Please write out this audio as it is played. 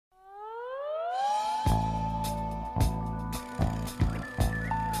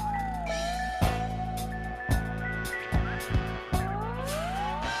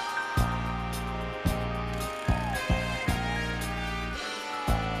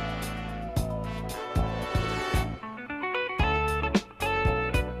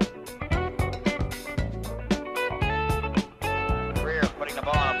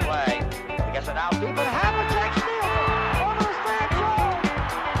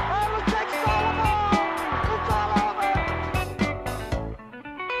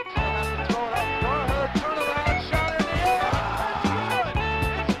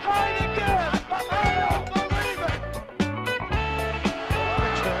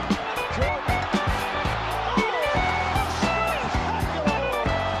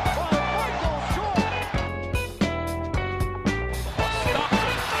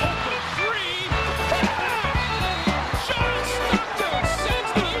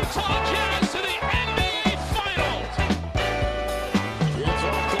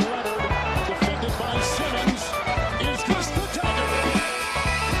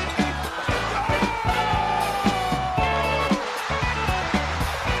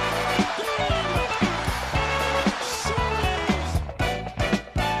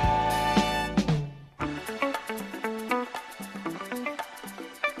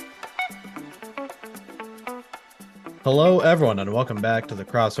Hello, everyone, and welcome back to the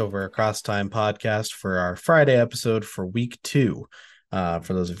Crossover Across Time podcast for our Friday episode for week 2. For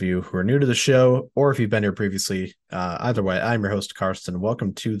those of you who are new to the show, or if you've been here previously, either way, I'm your host, Karston.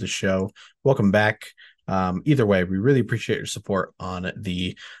 Welcome to the show. Welcome back. Either way, we really appreciate your support on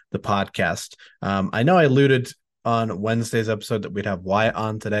the podcast. I know I alluded on Wednesday's episode that we'd have Wyatt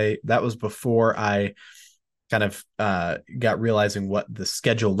on today. That was before I kind of got realizing what the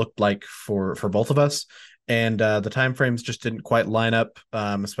schedule looked like for both of us. And the time frames just didn't quite line up,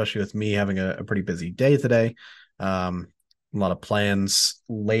 especially with me having a pretty busy day today. A lot of plans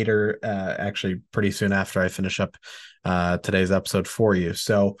later, actually pretty soon after I finish up today's episode for you.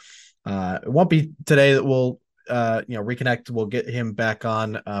 So it won't be today that we'll reconnect. We'll get him back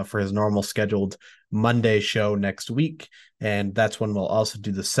on for his normal scheduled Monday show next week. And that's when we'll also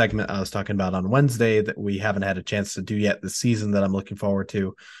do the segment I was talking about on Wednesday that we haven't had a chance to do yet this season that I'm looking forward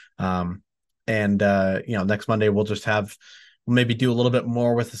to. Next Monday we'll maybe do a little bit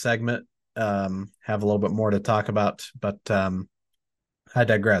more with the segment, have a little bit more to talk about, but I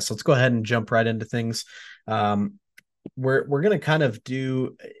digress. Let's go ahead and jump right into things. We're going to kind of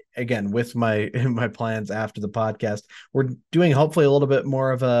do, again, with my plans after the podcast, we're doing hopefully a little bit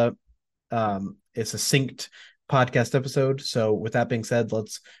more of a succinct podcast episode. So with that being said,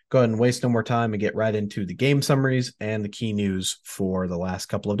 let's go ahead and waste no more time and get right into the game summaries and the key news for the last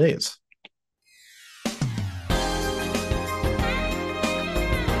couple of days.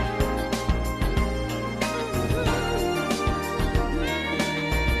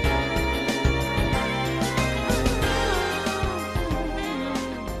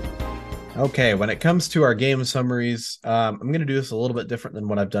 Okay, when it comes to our game summaries, I'm going to do this a little bit different than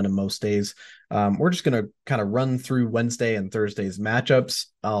what I've done in most days. We're just going to kind of run through Wednesday and Thursday's matchups.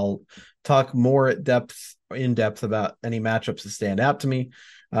 I'll talk more in depth about any matchups that stand out to me.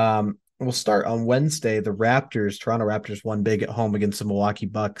 We'll start on Wednesday. The Toronto Raptors won big at home against the Milwaukee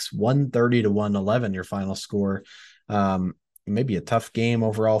Bucks, 130 to 111, your final score. Maybe a tough game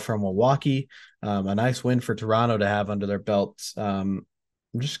overall from Milwaukee. A nice win for Toronto to have under their belts. I'm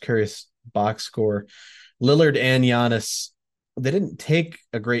just curious. Box score. Lillard and Giannis, they didn't take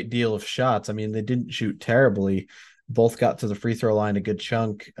a great deal of shots. I mean, they didn't shoot terribly. Both got to the free throw line a good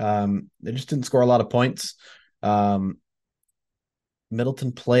chunk. They just didn't score a lot of points.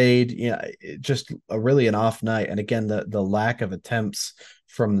 Middleton played, just really an off night. And again, the lack of attempts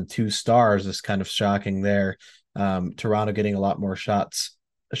from the two stars is kind of shocking there. Toronto getting a lot more shot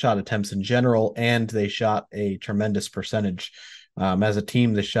attempts in general, and they shot a tremendous percentage. As a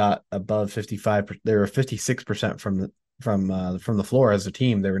team, they shot above 55. They were 56% from the floor as a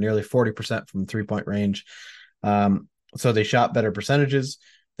team. They were nearly 40% from 3-point range. So they shot better percentages.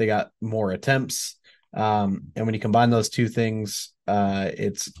 They got more attempts. And when you combine those two things,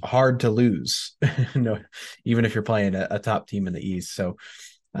 it's hard to lose. Even if you're playing a top team in the East. So,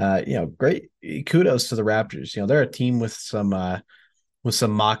 great kudos to the Raptors. They're a team with some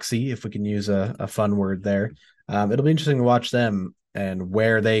moxie, if we can use a fun word there. It'll be interesting to watch them and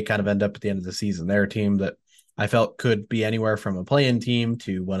where they kind of end up at the end of the season. They're a team that I felt could be anywhere from a play-in team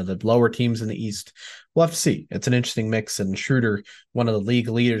to one of the lower teams in the East. We'll have to see. It's an interesting mix, and Schroeder, one of the league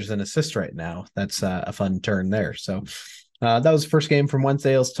leaders in assists right now. That's a fun turn there. So that was the first game from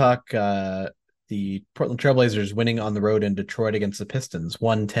Wednesday. Let's talk the Portland Trailblazers winning on the road in Detroit against the Pistons,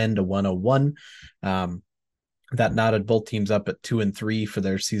 110 to 101. That knotted both teams up at 2-3 for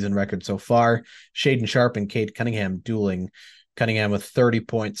their season record so far. Shaedon Sharpe and Cade Cunningham dueling. Cunningham with 30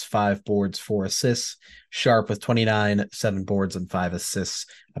 points, 5 boards, 4 assists. Sharpe with 29, 7 boards, and 5 assists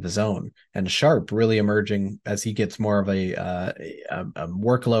of his own. And Sharpe really emerging as he gets more of a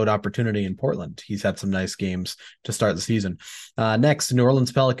workload opportunity in Portland. He's had some nice games to start the season. Next, New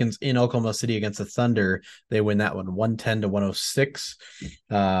Orleans Pelicans in Oklahoma City against the Thunder. They win that one 110 to 106.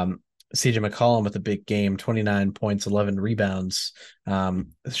 CJ McCollum with a big game, 29 points, 11 rebounds.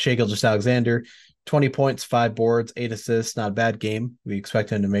 Shai Gilgeous-Alexander, 20 points, 5 boards, 8 assists. Not a bad game. We expect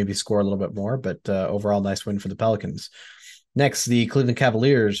him to maybe score a little bit more, but overall nice win for the Pelicans. Next, the Cleveland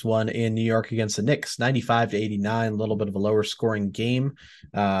Cavaliers won in New York against the Knicks, 95 to 89, a little bit of a lower scoring game.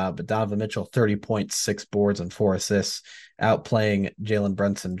 But Donovan Mitchell, 30 points, 6 boards, and 4 assists, outplaying Jalen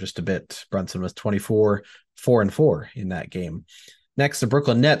Brunson just a bit. Brunson was 24, 4-4 in that game. Next, the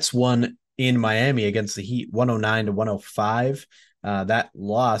Brooklyn Nets won in Miami against the Heat, 109 to 105. That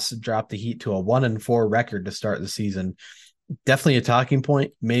loss dropped the Heat to a 1-4 record to start the season. Definitely a talking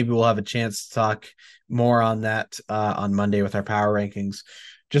point. Maybe we'll have a chance to talk more on that on Monday with our power rankings.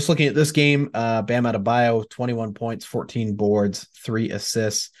 Just looking at this game, Bam Adebayo, 21 points, 14 boards, 3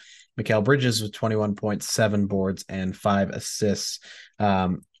 assists. Mikal Bridges with 21 points, 7 boards, and 5 assists.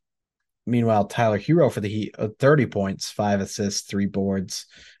 Meanwhile, Tyler Hero for the Heat, 30 points, 5 assists, 3 boards.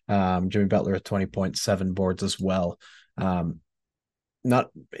 Jimmy Butler with 20 points, 7 boards as well. Um, not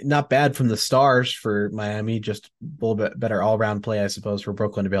not bad from the stars for Miami, just a little bit better all around play, I suppose, for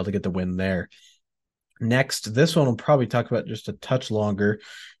Brooklyn to be able to get the win there. Next, this one we'll probably talk about just a touch longer.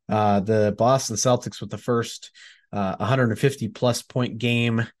 The Boston Celtics with the first 150 plus point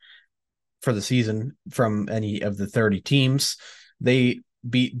game for the season from any of the 30 teams. They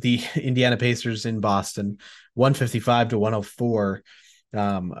beat the Indiana Pacers in Boston 155 to 104.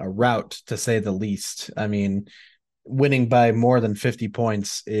 A rout to say the least. I mean, winning by more than 50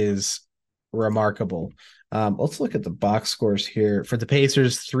 points is remarkable. Let's look at the box scores here. For the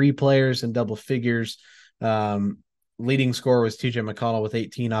Pacers, 3 players in double figures. Um, Leading scorer was TJ McConnell with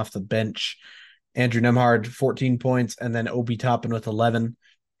 18 off the bench. Andrew Nemhard, 14 points, and then Obi Toppin with 11.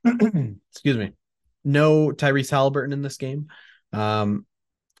 Excuse me. No Tyrese Halliburton in this game. Um,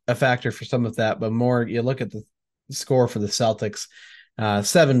 a factor for some of that, but more you look at the score for the Celtics.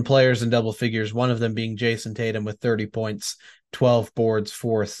 7 players in double figures, one of them being Jason Tatum with 30 points, 12 boards,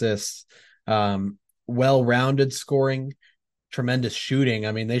 4 assists. Well-rounded scoring, tremendous shooting.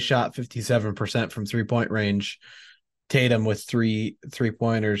 I mean, they shot 57% from 3-point range. Tatum with three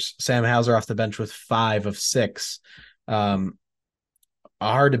pointers. Sam Hauser off the bench with 5 of 6. Hard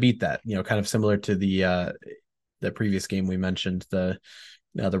to beat that. Kind of similar to the previous game we mentioned, the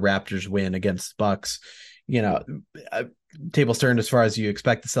Raptors win against Bucks. Tables turned as far as you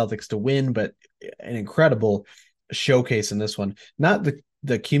expect the Celtics to win, but an incredible showcase in this one. Not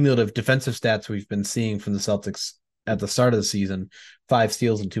the cumulative defensive stats we've been seeing from the Celtics at the start of the season, 5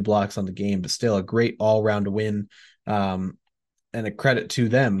 steals and 2 blocks on the game, but still a great all-round win. And a credit to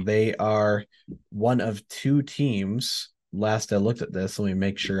them. They are one of 2 teams. Last I looked at this, let me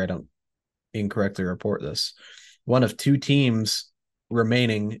make sure I don't incorrectly report this. One of 2 teams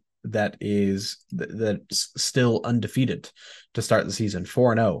remaining that's still undefeated to start the season,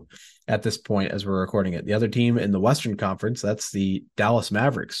 4-0 at this point as we're recording it. The other team in the Western Conference, that's the Dallas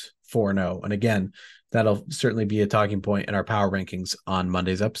Mavericks, 4-0. And again, that'll certainly be a talking point in our power rankings on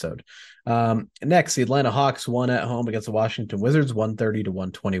Monday's episode. Next, the Atlanta Hawks won at home against the Washington Wizards, 130 to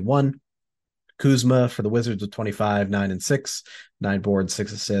 121. Kuzma for the Wizards with 25, 9 and 6, 9 boards,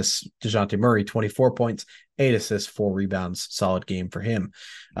 6 assists. DeJounte Murray, 24 points, 8 assists, 4 rebounds. Solid game for him.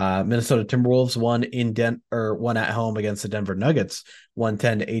 Minnesota Timberwolves won at home against the Denver Nuggets,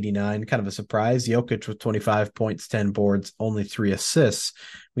 110 to 89. Kind of a surprise. Jokic with 25 points, 10 boards, only 3 assists.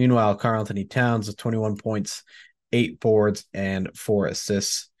 Meanwhile, Karl-Anthony Towns with 21 points, 8 boards, and 4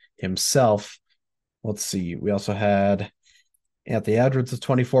 assists himself. Let's see. We also had Anthony Edwards with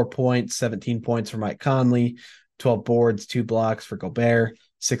 24 points, 17 points for Mike Conley, 12 boards, 2 blocks for Gobert,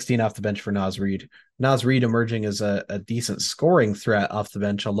 16 off the bench for Naz Reid. Naz Reid emerging as a decent scoring threat off the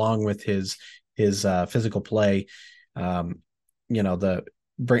bench, along with his physical play. The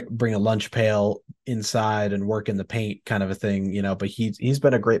bring a lunch pail inside and work in the paint kind of a thing. But he's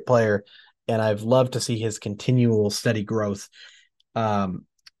been a great player, and I've loved to see his continual steady growth.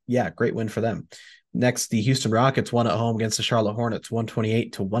 Great win for them. Next, the Houston Rockets won at home against the Charlotte Hornets,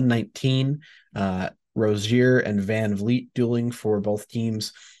 128 to 119. Rozier and Van Vliet dueling for both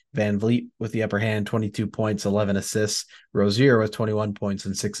teams. Van Vliet with the upper hand, 22 points, 11 assists. Rozier with 21 points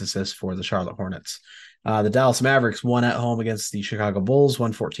and 6 assists for the Charlotte Hornets. The Dallas Mavericks won at home against the Chicago Bulls,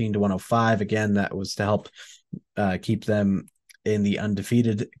 114 to 105. Again, that was to help keep them in the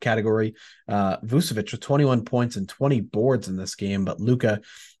undefeated category. Vucevic with 21 points and 20 boards in this game, but Luka,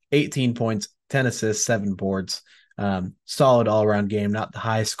 18 points, 10 assists, 7 boards. Solid all-around game, not the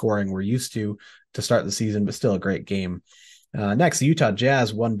high scoring we're used to start the season, but still a great game. Next, the Utah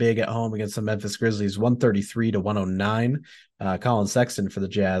Jazz won big at home against the Memphis Grizzlies, 133 to 109. Colin Sexton for the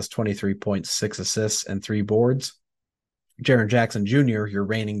Jazz, 23 points, 6 assists, and 3 boards. Jaren Jackson Jr., your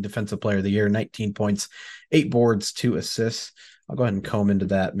reigning defensive player of the year, 19 points, 8 boards, 2 assists. I'll go ahead and comb into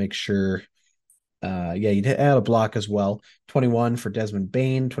that, make sure. You'd add a block as well. 21 for Desmond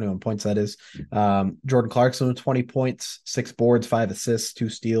Bane, 21 points, that is. Jordan Clarkson with 20 points, 6 boards, 5 assists, 2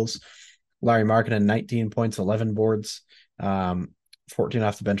 steals. Larry Markkinen, 19 points, 11 boards, 14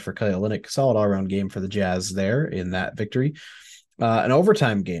 off the bench for Kelly Olynyk. Solid all-around game for the Jazz there in that victory. An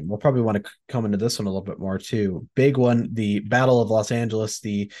overtime game. We'll probably want to come into this one a little bit more too. Big one, the Battle of Los Angeles,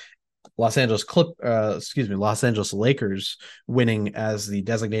 the Los Angeles Lakers winning as the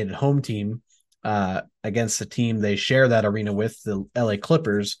designated home team against the team they share that arena with, the LA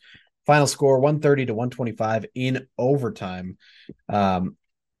Clippers. Final score 130 to 125 in overtime.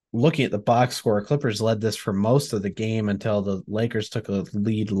 Looking at the box score, Clippers led this for most of the game until the Lakers took a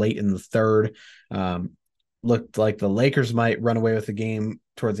lead late in the third. Looked like the Lakers might run away with the game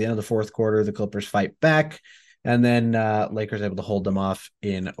towards the end of the fourth quarter. The Clippers fight back, and then Lakers able to hold them off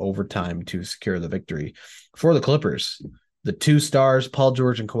in overtime to secure the victory. For the Clippers, the two stars, Paul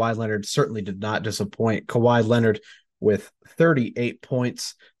George and Kawhi Leonard, certainly did not disappoint. Kawhi Leonard with 38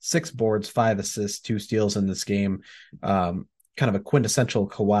 points, 6 boards, 5 assists, 2 steals in this game. Kind of a quintessential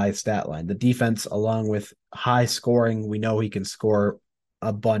Kawhi stat line. The defense, along with high scoring, we know he can score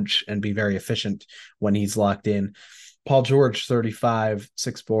a bunch and be very efficient when he's locked in. Paul George, 35,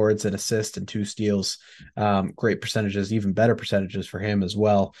 6 boards, an assist, and 2 steals. Great percentages, even better percentages for him as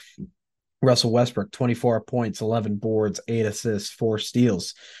well. Russell Westbrook, 24 points, 11 boards, 8 assists, 4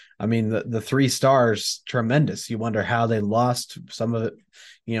 steals. I mean, the three stars, tremendous. You wonder how they lost some of it.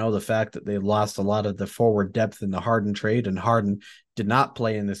 The fact that they lost a lot of the forward depth in the Harden trade, and Harden did not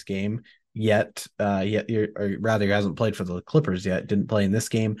play in this game yet. Or rather, he hasn't played for the Clippers yet. Didn't play in this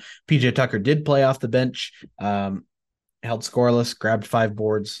game. PJ Tucker did play off the bench, held scoreless, grabbed 5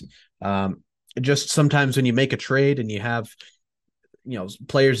 boards. Just sometimes when you make a trade and you have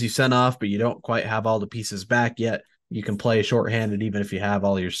players you sent off, but you don't quite have all the pieces back yet, you can play shorthanded even if you have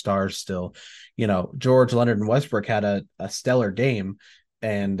all your stars still. George, Leonard, and Westbrook had a stellar game,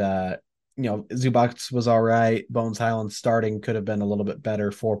 and Zubac was all right. Bones Highland starting could have been a little bit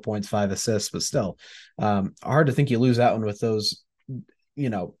better, 4 points, 5 assists, but still hard to think you lose that one with those,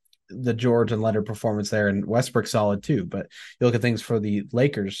 the George and Leonard performance there, and Westbrook solid too. But you look at things for the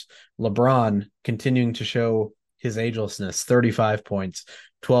Lakers, LeBron continuing to show his agelessness, 35 points,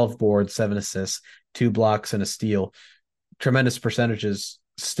 12 boards, 7 assists, 2 blocks, and a steal. Tremendous percentages,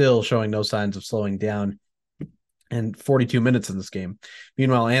 still showing no signs of slowing down. And 42 minutes in this game.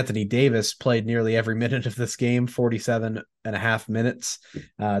 Meanwhile, Anthony Davis played nearly every minute of this game, 47 and a half minutes,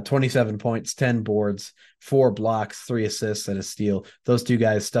 27 points, 10 boards, 4 blocks, 3 assists, and a steal. Those two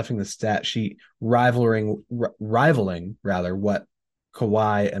guys stuffing the stat sheet, rivaling what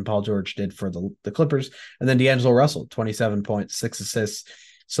Kawhi and Paul George did for the Clippers. And then D'Angelo Russell, 27 points, 6 assists,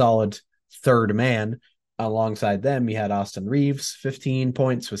 solid third man. Alongside them, you had Austin Reeves, 15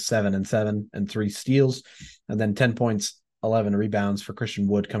 points with 7 and 7 and 3 steals, and then 10 points, 11 rebounds for Christian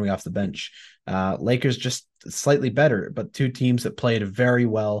Wood coming off the bench. Lakers just slightly better, but two teams that played very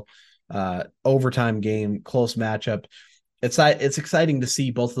well. Overtime game, close matchup. It's exciting to see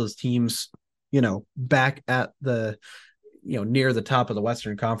both of those teams, back at the, near the top of the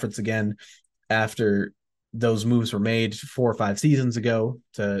Western Conference again after those moves were made 4 or 5 seasons ago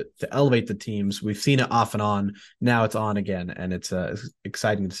to elevate the teams. We've seen it off and on. Now it's on again, and it's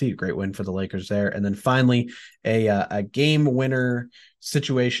exciting to see. Great win for the Lakers there. And then finally, a game winner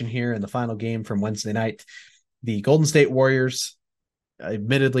situation here in the final game from Wednesday night. The Golden State Warriors,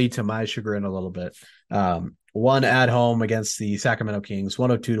 admittedly to my chagrin a little bit, won at home against the Sacramento Kings,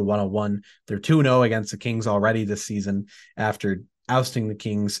 102-101. They're 2-0 against the Kings already this season after ousting the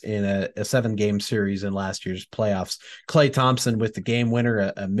Kings in a 7-game series in last year's playoffs. Klay Thompson with the game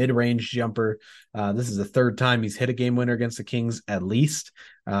winner, a mid-range jumper. This is the third time he's hit a game winner against the Kings, at least,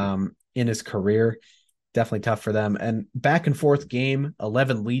 in his career. Definitely tough for them. And back and forth game,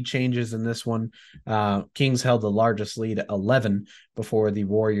 11 lead changes in this one. Kings held the largest lead at 11 before the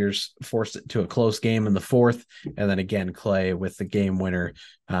Warriors forced it to a close game in the fourth. And then again, Klay with the game winner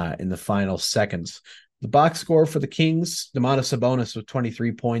in the final seconds. The box score for the Kings, Domantas Sabonis with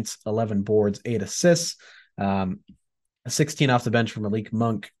 23 points, 11 boards, 8 assists, 16 off the bench from Malik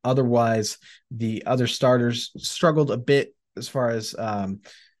Monk. Otherwise, the other starters struggled a bit as far as, no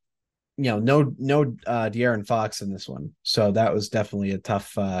De'Aaron Fox in this one. So that was definitely a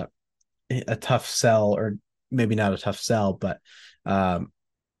tough sell, or maybe not a tough sell, but,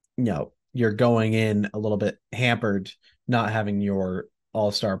 you're going in a little bit hampered, not having your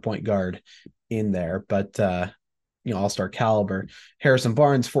all-star point guard in there, but all-star caliber. Harrison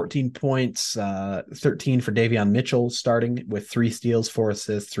Barnes, 14 points, 13 for Davion Mitchell, starting with 3 steals, 4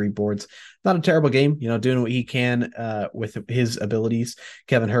 assists, 3 boards. Not a terrible game, doing what he can with his abilities.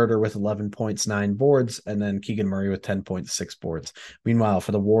 Kevin Huerter with 11 points, 9 boards, and then Keegan Murray with 10 points, 6 boards. Meanwhile,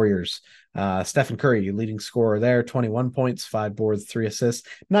 for the Warriors, Stephen Curry, leading scorer there, 21 points, 5 boards, 3 assists.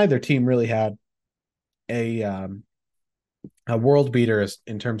 Neither team really had a world beater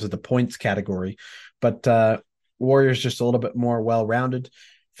in terms of the points category, but Warriors just a little bit more well-rounded.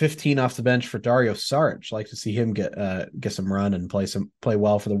 15 off the bench for Dario Saric. Like to see him get some run and play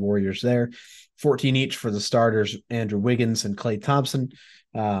well for the Warriors there. 14 each for the starters, Andrew Wiggins and Klay Thompson.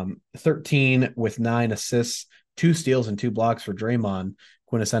 13 with 9 assists, 2 steals and 2 blocks for Draymond.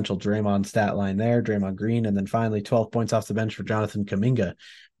 Quintessential Draymond stat line there, Draymond Green. And then finally 12 points off the bench for Jonathan Kuminga.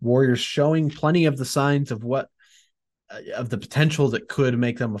 Warriors showing plenty of the signs of what of the potential that could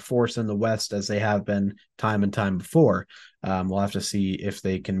make them a force in the West as they have been time and time before. We'll have to see if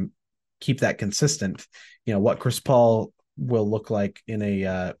they can keep that consistent. What Chris Paul will look like in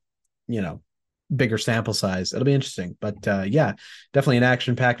a you know bigger sample size. It'll be interesting. But yeah, definitely an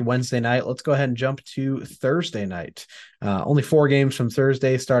action-packed Wednesday night. Let's go ahead and jump to Thursday night. Only 4 games from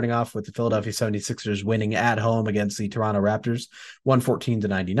Thursday, starting off with the Philadelphia 76ers winning at home against the Toronto Raptors,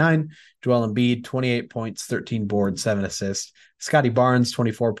 114-99. Joel Embiid, 28 points, 13 boards, 7 assists. Scotty Barnes,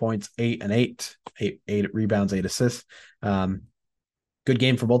 24 points, 8 and 8, 8 rebounds, 8 assists. Good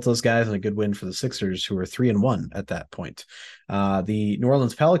game for both those guys and a good win for the Sixers, who were 3-1 at that point. The New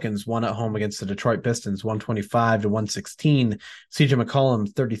Orleans Pelicans won at home against the Detroit Pistons, 125-116. CJ McCollum,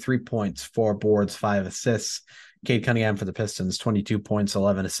 33 points, 4 boards, 5 assists. Cade Cunningham for the Pistons, 22 points,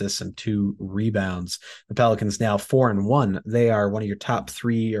 11 assists, and 2 rebounds. The Pelicans now 4-1. They are one of your top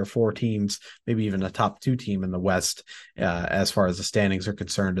 3 or 4 teams, maybe even a top 2 team in the West, as far as the standings are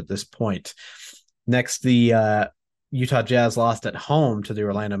concerned at this point. Next, the Utah Jazz lost at home to the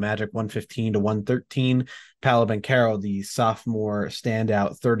Orlando Magic, 115-113. Paolo Banchero, the sophomore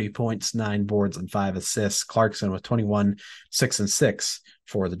standout, 30 points, 9 boards, and 5 assists. Clarkson with 21, 6 and 6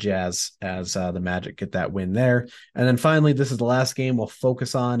 for the Jazz as the Magic get that win there. And then finally, this is the last game we'll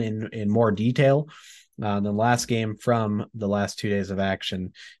focus on in more detail. The last game from the last 2 days of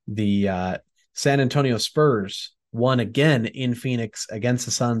action, the San Antonio Spurs won again in Phoenix against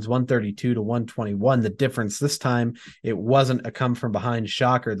the Suns, 132-121. The difference this time, it wasn't a come from behind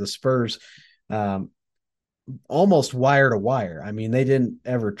shocker. The Spurs almost wire to wire. I mean, they didn't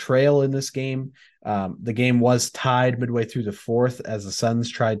ever trail in this game. The game was tied midway through the fourth as the Suns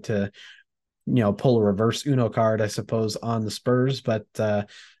tried to pull a reverse Uno card, I suppose, on the Spurs. But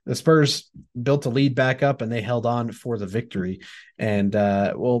the Spurs built a lead back up and they held on for the victory. And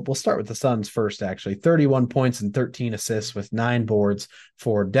we'll start with the Suns first, actually. 31 points and 13 assists with 9 boards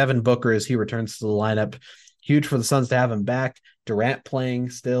for Devin Booker as he returns to the lineup. Huge for the Suns to have him back. Durant playing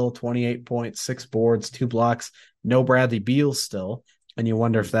still, 28 points, 6 boards, 2 blocks. No Bradley Beal still. And you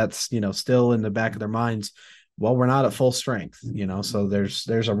wonder if that's, still in the back of their minds. Well, we're not at full strength, so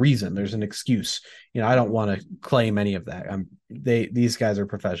there's a reason, there's an excuse. I don't want to claim any of that. These guys are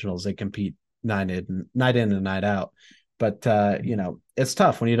professionals. They compete night in and night out. But it's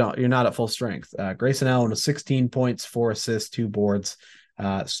tough when you're not at full strength. Grayson Allen with 16 points, 4 assists, 2 boards,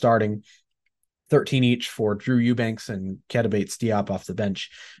 starting 13 each for Drew Eubanks and Ketabate Diop off the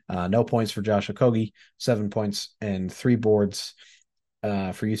bench. No points for Josh Okogie, 7 points and 3 boards.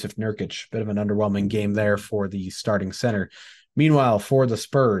 For Yusuf Nurkic, bit of an underwhelming game there for the starting center. Meanwhile, for the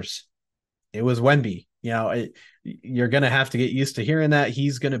Spurs, it was Wemby. You're going to have to get used to hearing that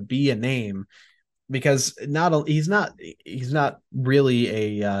he's going to be a name because he's not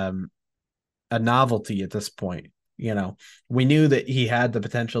really a novelty at this point. We knew that he had the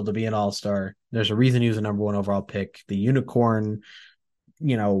potential to be an all-star. There's a reason he was a number 1 overall pick. The unicorn,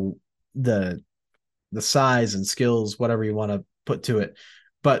 the size and skills, whatever you want to put to it.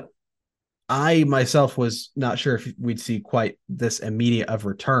 But I myself was not sure if we'd see quite this immediate of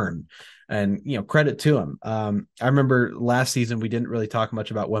return. And, credit to him. I remember last season, we didn't really talk much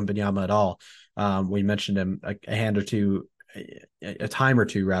about Wembanyama at all. We mentioned him a time or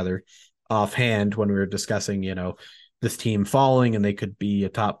two rather, offhand when we were discussing, this team falling and they could be a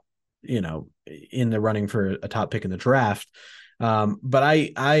top, in the running for a top pick in the draft. But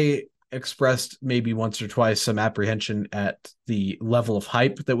I expressed maybe once or twice some apprehension at the level of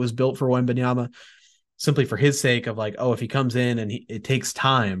hype that was built for Wembanyama, simply for his sake of if he comes in and it takes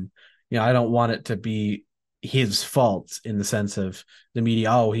time, I don't want it to be his fault in the sense of the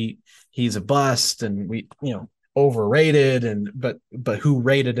media. He's a bust and we, overrated but who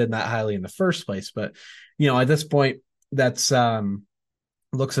rated him that highly in the first place? But, at this point that's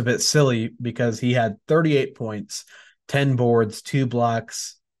looks a bit silly because he had 38 points, 10 boards, 2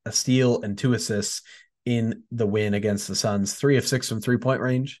 blocks, a steal, and 2 assists in the win against the Suns. 3 of 6 from 3-point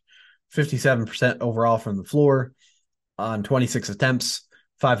range, 57% overall from the floor on 26 attempts,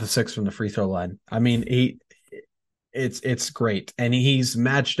 5 of 6 from the free throw line. I mean, it's great. And he's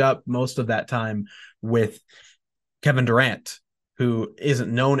matched up most of that time with Kevin Durant, who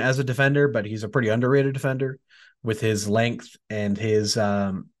isn't known as a defender, but he's a pretty underrated defender with his length and his,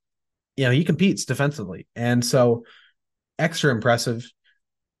 he competes defensively. And so extra impressive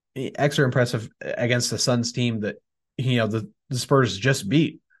against the Suns team that, the Spurs just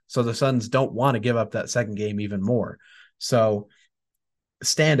beat. So the Suns don't want to give up that second game even more. So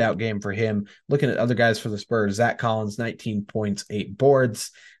standout game for him. Looking at other guys for the Spurs, Zach Collins, 19 points, 8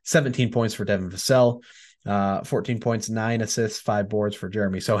 boards, 17 points for Devin Vassell. 14 points, 9 assists, 5 boards for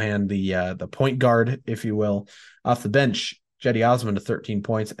Jeremy Sohan, the point guard, if you will. Off the bench, Jetty Osmond to 13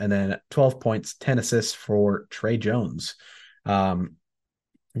 points, and then 12 points, 10 assists for Trey Jones. Wire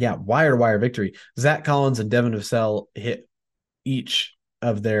to wire victory. Zach Collins and Devin Vassell hit each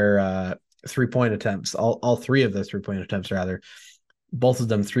of their 3-point attempts, all three of those 3-point attempts, rather. Both of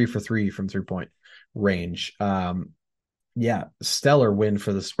them 3 for 3 from 3-point range. Stellar win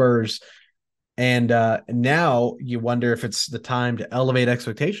for the Spurs. And now you wonder if it's the time to elevate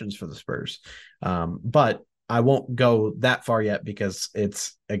expectations for the Spurs. But I won't go that far yet because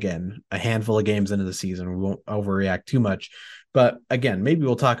it's, again, a handful of games into the season. We won't overreact too much. But again, maybe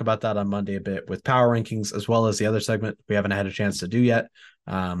we'll talk about that on Monday a bit with power rankings, as well as the other segment we haven't had a chance to do yet.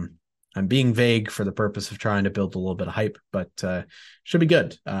 I'm being vague for the purpose of trying to build a little bit of hype, but should be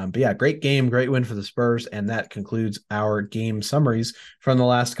good. Great game, great win for the Spurs. And that concludes our game summaries from the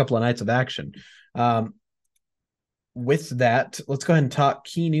last couple of nights of action. With that, let's go ahead and talk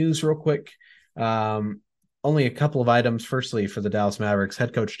key news real quick. Only a couple of items. Firstly, for the Dallas Mavericks,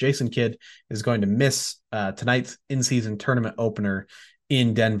 head coach Jason Kidd is going to miss tonight's in-season tournament opener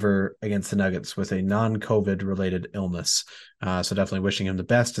in Denver against the Nuggets with a non-COVID related illness. So definitely wishing him the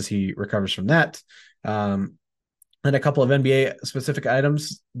best as he recovers from that. And a couple of NBA specific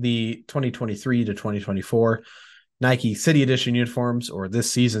items, the 2023 to 2024 Nike City Edition uniforms, or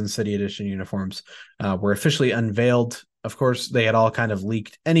this season's City Edition uniforms, were officially unveiled. Of course, they had all kind of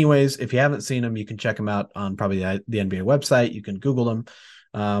leaked anyways. If you haven't seen them, you can check them out on probably the NBA website. You can Google them.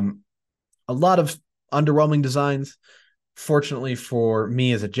 A lot of underwhelming designs. Fortunately for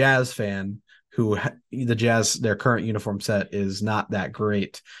me as a Jazz fan, the Jazz, their current uniform set is not that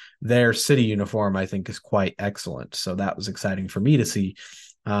great. Their city uniform, I think, is quite excellent. So that was exciting for me to see.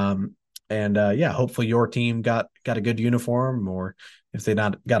 Hopefully your team got a good uniform, or if they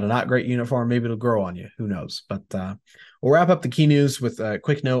got a not great uniform, maybe it'll grow on you. Who knows? But we'll wrap up the key news with a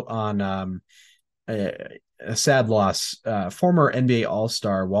quick note on a sad loss. Former NBA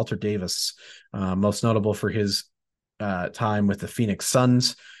All-Star Walter Davis, most notable for his time with the Phoenix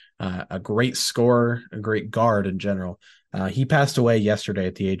Suns, a great scorer, a great guard in general. He passed away yesterday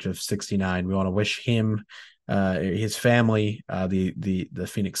at the age of 69. We want to wish him, his family, the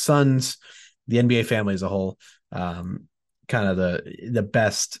Phoenix Suns, the NBA family as a whole, kind of the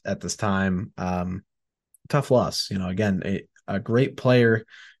best at this time. Tough loss, again, a great player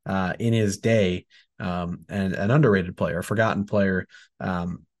in his day, and an underrated player, a forgotten player.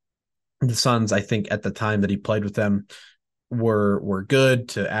 The Suns, I think, at the time that he played with them, were good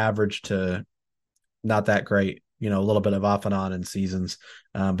to average to not that great, a little bit of off and on in seasons.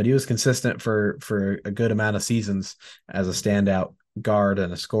 But he was consistent for a good amount of seasons as a standout guard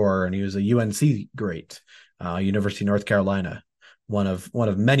and a scorer. And he was a UNC great, University of North Carolina, one of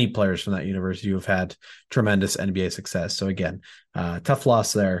many players from that university who have had tremendous NBA success. So again, tough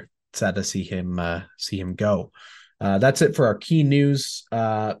loss there. Sad to see him go. That's it for our key news.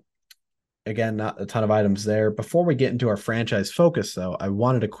 Again, not a ton of items there. Before we get into our franchise focus, though, I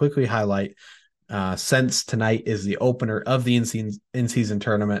wanted to quickly highlight, since tonight is the opener of the in-season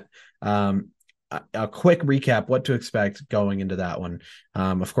tournament, a quick recap what to expect going into that one.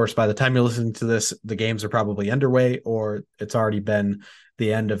 Of course, by the time you're listening to this, the games are probably underway, or it's already been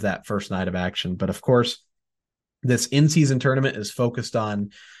the end of that first night of action. But of course, this in-season tournament is focused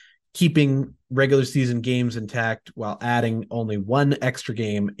on keeping regular season games intact while adding only one extra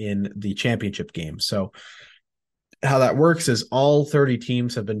game in the championship game. So how that works is all 30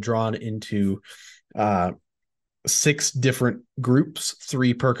 teams have been drawn into 6 different groups,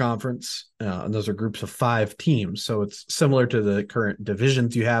 3 per conference, and those are groups of 5 teams. So it's similar to the current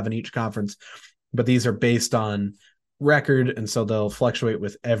divisions you have in each conference, but these are based on record, and so they'll fluctuate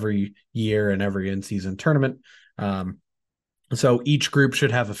with every year and every in-season tournament. So each group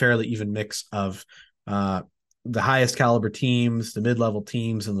should have a fairly even mix of the highest caliber teams, the mid-level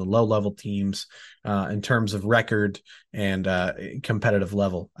teams, and the low-level teams in terms of record and competitive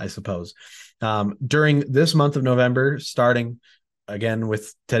level, I suppose. During this month of November, starting again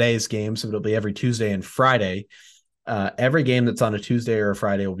with today's game, so it'll be every Tuesday and Friday, every game that's on a Tuesday or a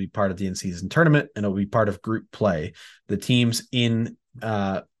Friday will be part of the in-season tournament, and it'll be part of group play. The teams in,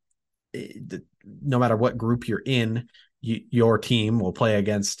 no matter what group you're in, your team will play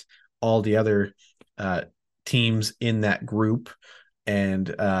against all the other teams in that group.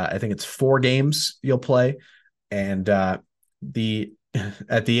 And I think it's 4 games you'll play. And at the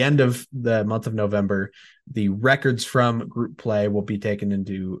end of the month of November, the records from group play will be taken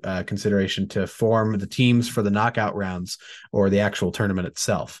into consideration to form the teams for the knockout rounds or the actual tournament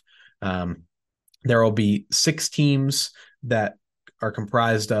itself. There will be 6 teams that are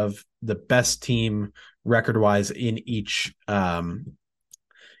comprised of the best team record wise in each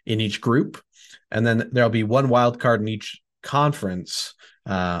group, and then there'll be one wild card in each conference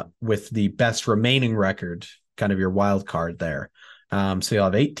with the best remaining record, kind of your wild card there. So you'll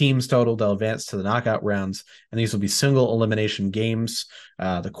have 8 teams total. They'll advance to the knockout rounds, and these will be single elimination games.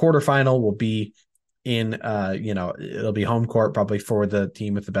 The quarterfinal will be it'll be home court probably for the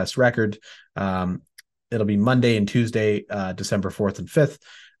team with the best record. It'll be Monday and Tuesday, December 4th and 5th.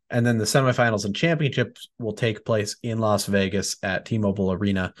 And then the semifinals and championships will take place in Las Vegas at T-Mobile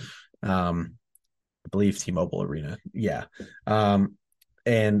Arena. I believe T-Mobile Arena. Yeah.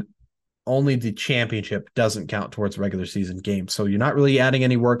 And only the championship doesn't count towards regular season games. So you're not really adding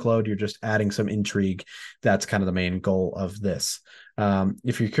any workload. You're just adding some intrigue. That's kind of the main goal of this.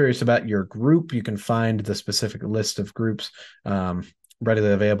 If you're curious about your group, you can find the specific list of groups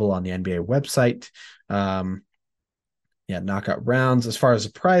readily available on the NBA website. Knockout rounds. As far as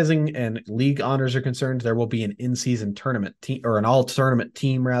surprising and league honors are concerned, there will be an in-season tournament team, or an all-tournament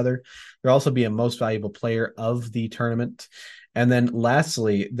team, rather. There'll also be a most valuable player of the tournament. And then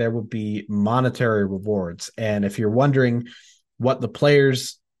lastly, there will be monetary rewards. And if you're wondering what the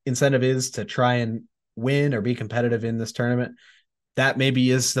players' incentive is to try and win or be competitive in this tournament, that maybe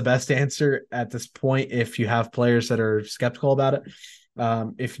is the best answer at this point if you have players that are skeptical about it.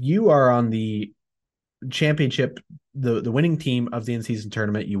 If you are on the championship, the winning team of the in-season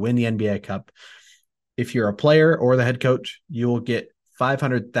tournament, you win the NBA Cup. If you're a player or the head coach, you will get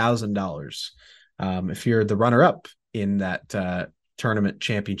 $500,000. If you're the runner-up in that tournament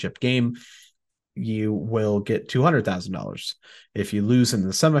championship game, you will get $200,000. If you lose in the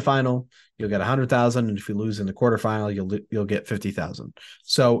semifinal, you'll get $100,000, and if you lose in the quarterfinal, you'll get $50,000.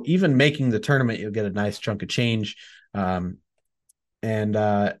 So even making the tournament, you'll get a nice chunk of change. And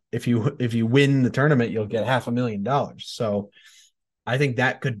if you win the tournament, you'll get $500,000. So I think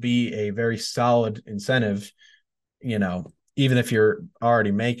that could be a very solid incentive. Even if you're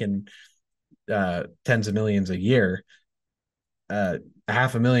already making tens of millions a year,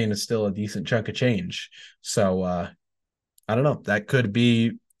 $500,000 is still a decent chunk of change. So I don't know. That could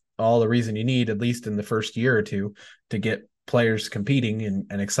be all the reason you need, at least in the first year or two, to get players competing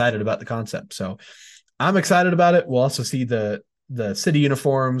and excited about the concept. So I'm excited about it. We'll also see the city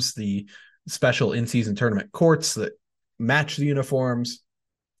uniforms, the special in-season tournament courts that match the uniforms.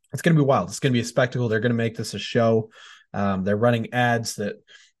 It's going to be wild. It's going to be a spectacle. They're going to make this a show. They're running ads that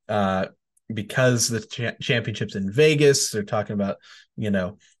because the championship's in Vegas, they're talking about,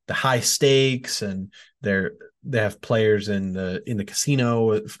 the high stakes, and they have players in the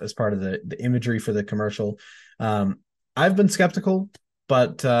casino as part of the imagery for the commercial. I've been skeptical,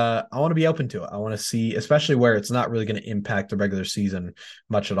 but I want to be open to it. I want to see, especially where it's not really going to impact the regular season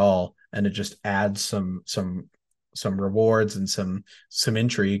much at all, and it just adds some rewards and some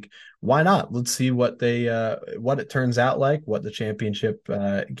intrigue. Why not? Let's see what it turns out like, what the championship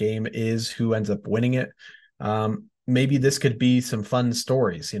game is, who ends up winning it. Maybe this could be some fun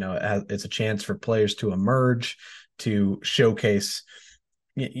stories. It's a chance for players to emerge, to showcase.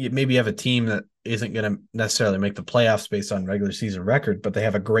 Maybe you have a team that isn't going to necessarily make the playoffs based on regular season record, but they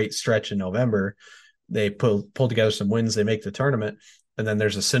have a great stretch in November. They pull together some wins, they make the tournament, and then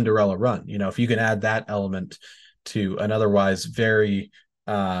there's a Cinderella run. If you can add that element to an otherwise very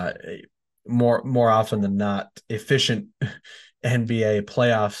more often than not efficient NBA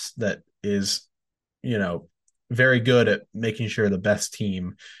playoffs that is, very good at making sure the best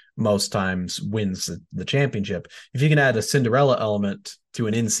team most times wins the championship. If you can add a Cinderella element to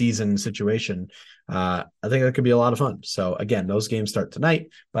an in-season situation, I think that could be a lot of fun. So again, those games start tonight.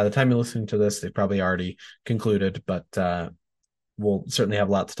 By the time you're listening to this, they've probably already concluded, but we'll certainly have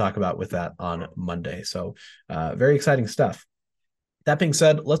a lot to talk about with that on Monday. So very exciting stuff. That being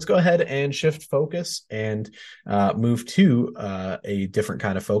said, let's go ahead and shift focus and move to a different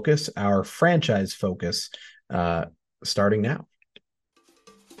kind of focus, our franchise focus, starting now.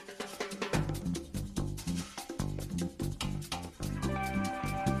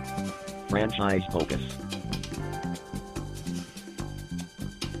 Franchise focus.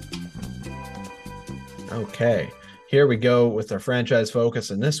 Okay, here we go with our franchise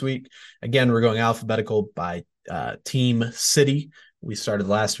focus. And this week, again, we're going alphabetical by team city. We started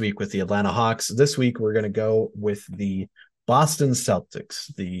last week with the Atlanta Hawks. This week, we're going to go with the Boston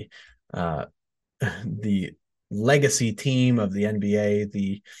Celtics, the legacy team of the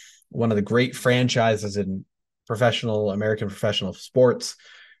NBA, one of the great franchises in American professional sports.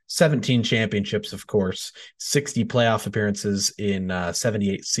 17 championships, of course, 60 playoff appearances in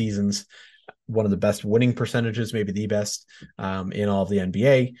 78 seasons, one of the best winning percentages, maybe the best in all of the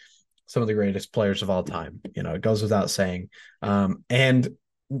NBA, some of the greatest players of all time. It goes without saying. And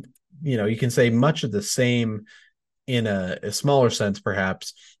you can say much of the same in a smaller sense,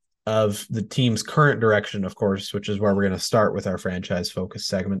 perhaps, of the team's current direction, of course, which is where we're going to start with our franchise focus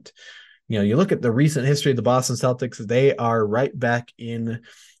segment. You look at the recent history of the Boston Celtics, they are right back in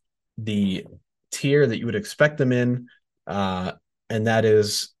the tier that you would expect them in, uh, and that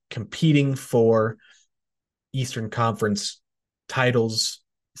is competing for Eastern Conference titles,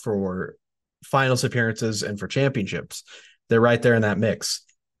 for finals appearances, and for championships. They're right there in that mix.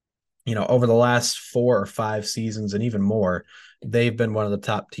 Over the last 4 or 5 seasons and even more, they've been one of the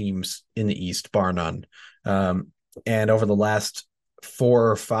top teams in the East, bar none. And over the last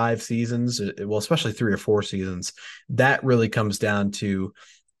 4 or 5 seasons, well, especially 3 or 4 seasons, that really comes down to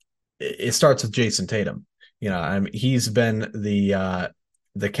it starts with Jason Tatum. He's been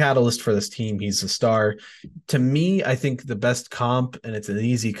the catalyst for this team. He's a star. To me, I think the best comp, and it's an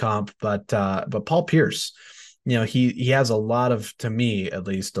easy comp, but Paul Pierce. He has a lot of, to me at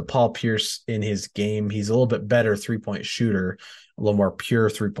least, the Paul Pierce in his game. He's a little bit better 3-point shooter, a little more pure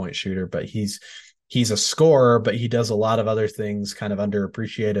 3-point shooter, but he's a scorer, but he does a lot of other things kind of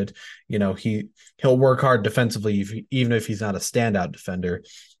underappreciated. He'll work hard defensively, even if he's not a standout defender.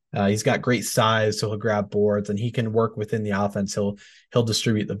 He's got great size, so he'll grab boards, and he can work within the offense. He'll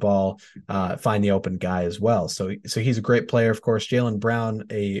distribute the ball, find the open guy as well. So he's a great player. Of course, Jaylen Brown,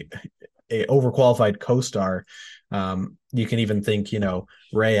 a overqualified co-star. You can even think,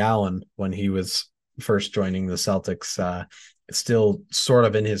 Ray Allen when he was first joining the Celtics, still sort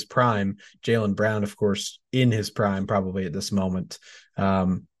of in his prime. Jaylen Brown, of course, in his prime probably at this moment.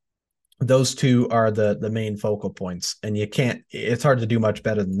 Those two are the main focal points, and it's hard to do much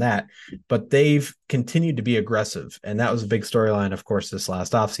better than that, but they've continued to be aggressive. And that was a big storyline, of course, this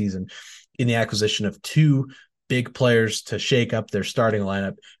last offseason in the acquisition of two big players to shake up their starting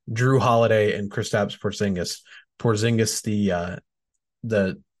lineup, Drew Holiday and Kristaps Porzingis. Porzingis,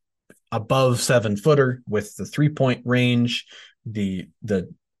 the above 7-footer with the 3-point range, the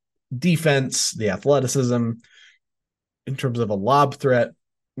defense, the athleticism in terms of a lob threat.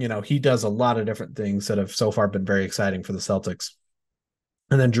 He does a lot of different things that have so far been very exciting for the Celtics.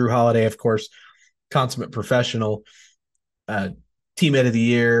 And then Drew Holiday, of course, consummate professional, teammate of the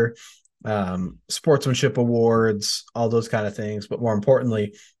year, sportsmanship awards, all those kind of things. But more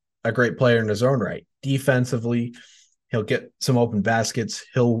importantly, a great player in his own right. Defensively, he'll get some open baskets.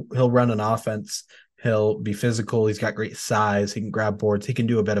 He'll run an offense. He'll be physical. He's got great size. He can grab boards. He can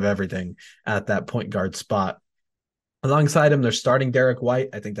do a bit of everything at that point guard spot. Alongside him, they're starting Derek White.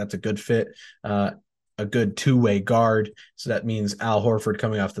 I think that's a good fit, a good two-way guard. So that means Al Horford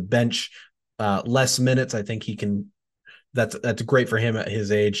coming off the bench, less minutes. I think he can. That's great for him at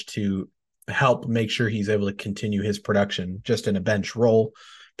his age to help make sure he's able to continue his production just in a bench role.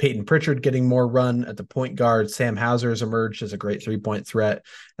 Peyton Pritchard getting more run at the point guard. Sam Hauser has emerged as a great 3-point threat,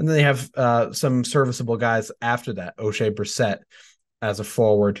 and then they have some serviceable guys after that. O'Shea Brissett as a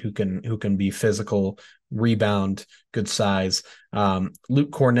forward who can be physical, rebound, good size.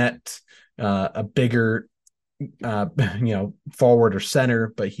 Luke Cornett, a bigger, forward or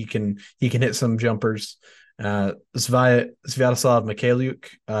center, but he can hit some jumpers. Sviatoslav Mikhailiuk,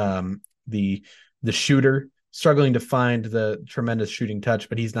 the shooter, struggling to find the tremendous shooting touch,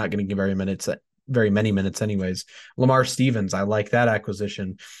 but he's not going to get very many minutes anyways. Lamar Stevens, I like that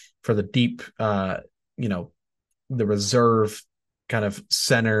acquisition for the deep, the reserve kind of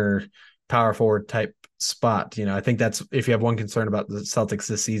center power forward type spot. I think that's, if you have one concern about the Celtics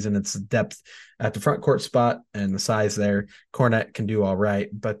this season, it's the depth at the front court spot and the size there. Cornette can do all right,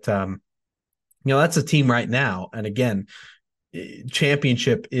 but that's a team right now. And again,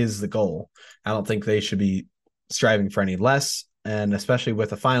 championship is the goal. I don't think they should be striving for any less. And especially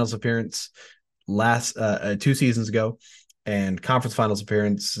with a finals appearance last 2 seasons ago and conference finals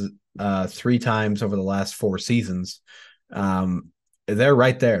appearance 3 times over the last 4 seasons. They're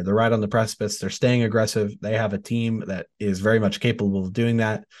right there. They're right on the precipice. They're staying aggressive. They have a team that is very much capable of doing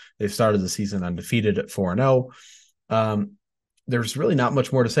that. They've started the season undefeated at 4-0. There's really not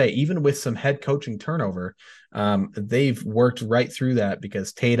much more to say. Even with some head coaching turnover, they've worked right through that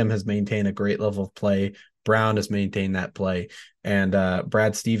because Tatum has maintained a great level of play. Brown has maintained that play. And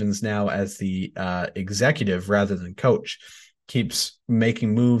Brad Stevens now as the executive rather than coach keeps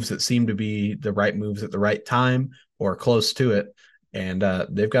making moves that seem to be the right moves at the right time or close to it. And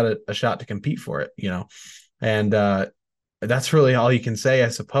they've got a shot to compete for it, and that's really all you can say, I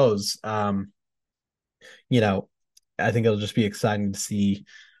suppose. I think it'll just be exciting to see,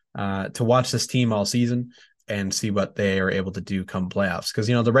 to watch this team all season and see what they are able to do come playoffs. Because,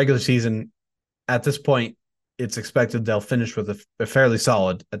 the regular season at this point, it's expected they'll finish with a fairly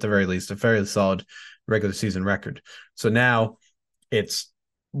solid, at the very least, a fairly solid regular season record. So now it's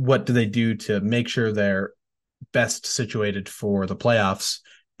what do they do to make sure they're best situated for the playoffs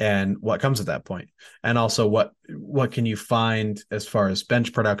and what comes at that point, and also what can you find as far as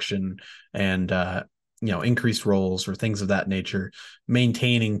bench production and increased roles or things of that nature,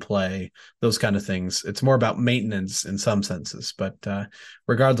 maintaining play, those kind of things. It's more about maintenance in some senses, but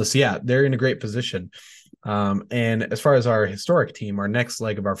regardless, yeah, they're in a great position. And as far as our historic team, our next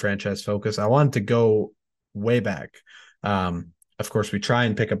leg of our franchise focus, I wanted to go way back. Of course, we try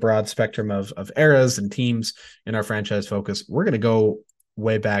and pick a broad spectrum of eras and teams in our franchise focus. We're going to go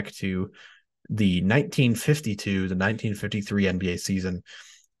way back to the 1952 to 1953 NBA season.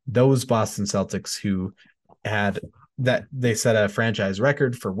 Those Boston Celtics who had that they set a franchise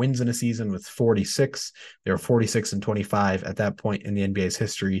record for wins in a season with 46. They were 46 and 25 at that point in the NBA's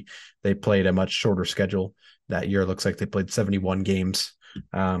history. They played a much shorter schedule that year. It looks like they played 71 games.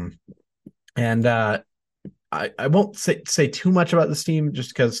 And I won't say too much about this team just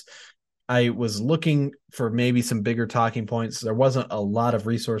because I was looking for maybe some bigger talking points. There wasn't a lot of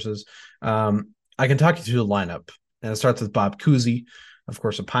resources. I can talk you through the lineup, and it starts with Bob Cousy, of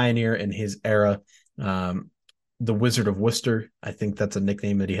course, a pioneer in his era. The Wizard of Worcester, I think that's a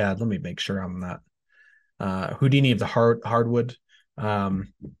nickname that he had. Let me make sure I'm not. Houdini of the Hardwood. I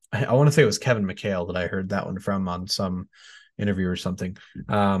want to say it was Kevin McHale that I heard that one from on some interview or something.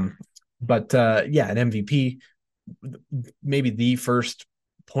 But an MVP, maybe the first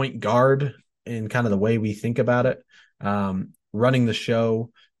point guard in kind of the way we think about it, running the show,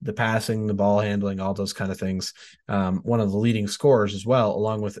 the passing, the ball handling, all those kind of things. One of the leading scorers as well,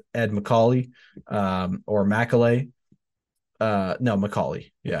 along with Ed Macaulay or Macaulay. No,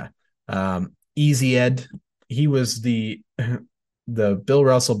 Macaulay. Yeah. Easy Ed. He was the Bill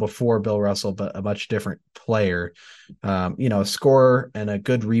Russell before Bill Russell, but a much different player. A scorer and a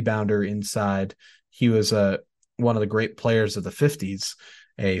good rebounder inside. He was one of the great players of the 50s,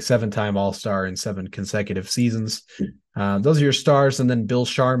 a 7-time All-Star in 7 consecutive seasons. Those are your stars. And then Bill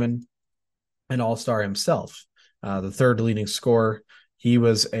Sharman, an All-Star himself, the third leading scorer. He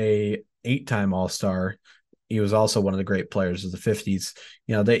was a 8-time All-Star. He was also one of the great players of the 50s.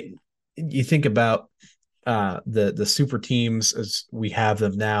 You think about the super teams as we have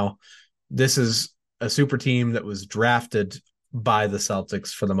them now. This is a super team that was drafted by the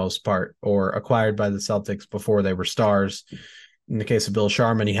Celtics for the most part, or acquired by the Celtics before they were stars. In the case of Bill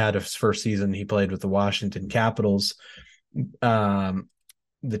Sharman, he had his first season he played with the Washington Capitals. The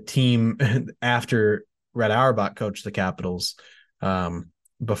team after Red Auerbach coached the Capitals,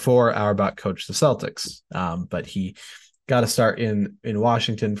 before Auerbach coached the Celtics, but he got a start in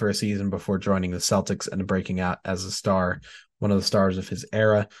Washington for a season before joining the Celtics and breaking out as a star, one of the stars of his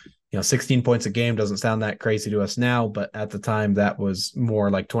era. 16 points a game doesn't sound that crazy to us now, but at the time that was more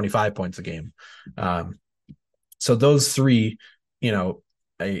like 25 points a game. So those three, your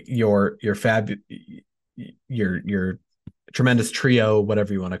your tremendous trio,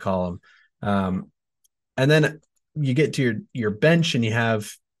 whatever you want to call them. And then you get to your bench and you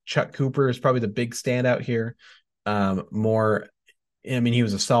have Chuck Cooper is probably the big standout here. More, I mean, he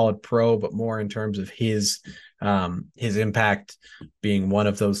was a solid pro, but more in terms of his impact being one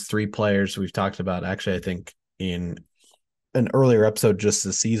of those 3 players we've talked about. Actually, I think in an earlier episode just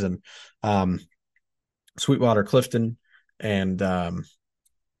this season, Sweetwater Clifton, and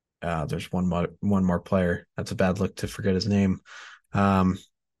there's one more player. That's a bad look to forget his name.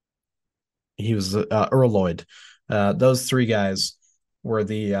 He was Earl Lloyd. Those 3 guys were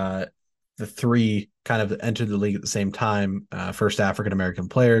the 3 kind of entered the league at the same time. First African American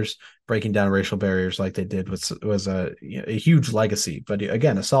players breaking down racial barriers like they did was a huge legacy. But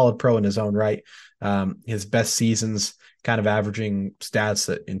again, a solid pro in his own right. His best seasons, kind of averaging stats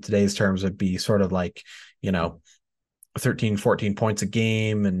that in today's terms would be sort of like 13, 14 points a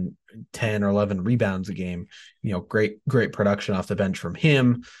game and 10 or 11 rebounds a game. Great production off the bench from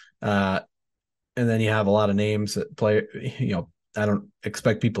him. And then you have a lot of names that play. I don't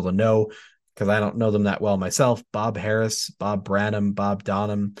expect people to know because I don't know them that well myself. Bob Harris, Bob Branham, Bob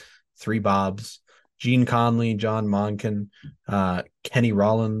Donham, 3 Bobs, Gene Conley, John Monken, Kenny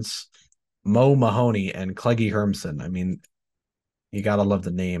Rollins, Mo Mahoney, and Cleggy Hermson. I mean, you got to love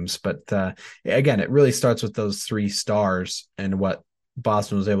the names. But again, it really starts with those 3 stars and what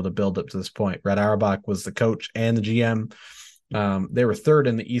Boston was able to build up to this point. Red Auerbach was the coach and the GM. They were 3rd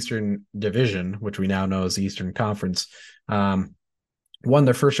in the Eastern Division, which we now know as the Eastern Conference. Won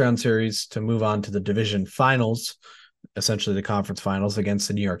their first round series to move on to the division finals, essentially the conference finals against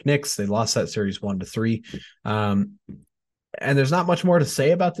the New York Knicks. They lost that series 1-3. And there's not much more to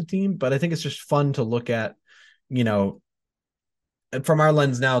say about the team, but I think it's just fun to look at, from our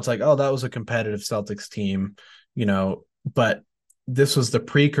lens now, it's like, oh, that was a competitive Celtics team, but this was the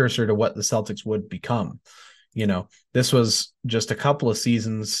precursor to what the Celtics would become. This was just a couple of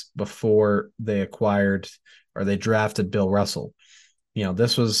seasons before they acquired or they drafted Bill Russell.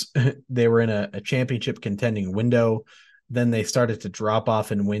 This was they were in a championship contending window. Then they started to drop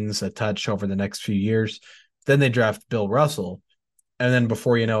off in wins a touch over the next few years. Then they draft Bill Russell. And then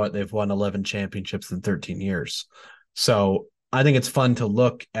before you know it, they've won 11 championships in 13 years. So I think it's fun to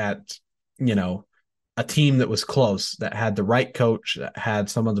look at, you know, a team that was close, that had the right coach, that had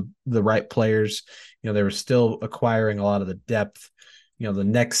some of the right players. They were still acquiring a lot of the depth. The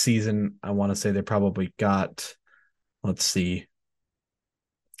next season, I want to say they probably got, let's see.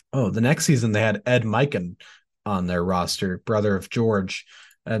 Oh, the next season they had Ed Mikan on their roster, brother of George.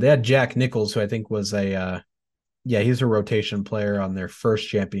 They had Jack Nichols, who I think was he's a rotation player on their first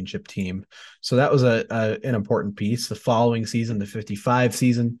championship team. So that was an important piece. The following season, the 55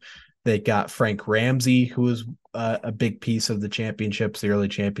 season, they got Frank Ramsey, who was a big piece of the championships, the early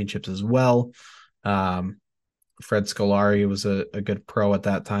championships as well. Fred Scolari was a good pro at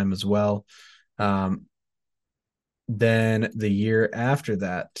that time as well. Then the year after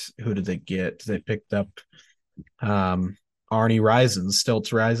that, who did they get? They picked up Arnie Rison, Stilts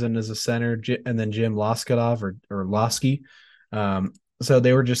Rison as a center, and then Jim Loskadov or Losky. So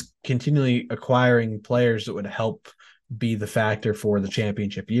they were just continually acquiring players that would help be the factor for the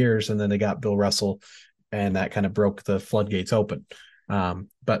championship years. And then they got Bill Russell, and that kind of broke the floodgates open.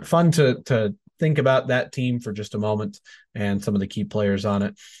 But fun to think about that team for just a moment and some of the key players on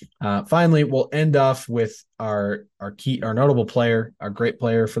it. Finally, we'll end off with our notable player, our great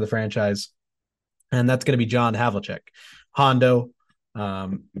player for the franchise, and that's going to be John Havlicek, Hondo.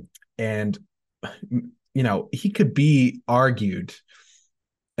 And he could be argued,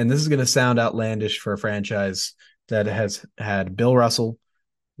 and this is going to sound outlandish for a franchise that has had Bill Russell,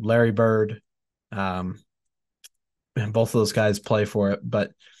 Larry Bird, and both of those guys play for it.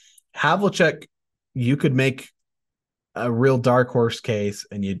 But Havlicek, you could make a real dark horse case,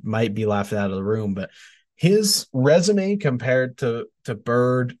 and you might be laughed out of the room. But his resume compared to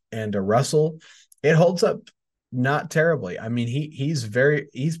Bird and to Russell, it holds up not terribly. I mean, he's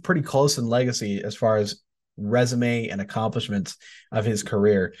pretty close in legacy as far as resume and accomplishments of his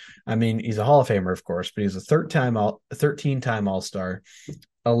career. I mean, he's a Hall of Famer, of course, but he's a 13-time All-Star,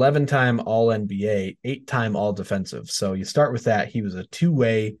 11-time All-NBA, 8-time All-Defensive. So you start with that. He was a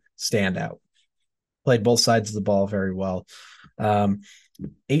two-way standout, played both sides of the ball very well. 8-time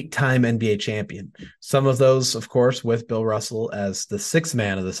NBA champion. Some of those, of course, with Bill Russell as the sixth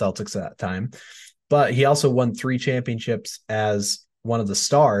man of the Celtics at that time. But he also won 3 championships as one of the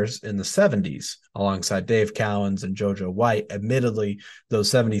stars in the 70s alongside Dave Cowens and JoJo White. Admittedly,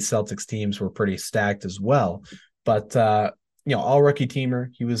 those 70s Celtics teams were pretty stacked as well. But, all rookie teamer.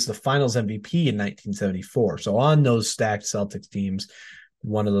 He was the finals MVP in 1974. So on those stacked Celtics teams,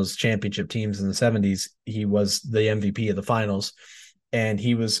 one of those championship teams in the 70s, he was the MVP of the finals. And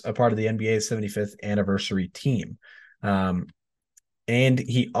he was a part of the NBA's 75th anniversary team. And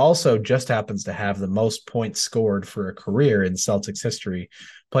he also just happens to have the most points scored for a career in Celtics history.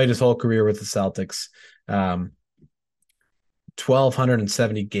 Played his whole career with the Celtics,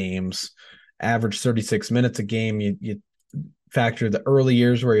 1,270 games, averaged 36 minutes a game. You factor the early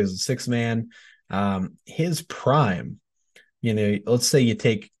years where he was a sixth man. His prime, let's say you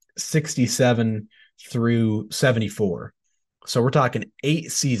take 67 through 74. So we're talking 8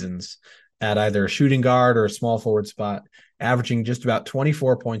 seasons at either a shooting guard or a small forward spot, averaging just about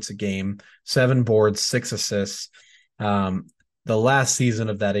 24 points a game, 7 boards, 6 assists. The last season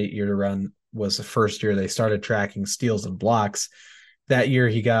of that 8-year run was the first year they started tracking steals and blocks. That year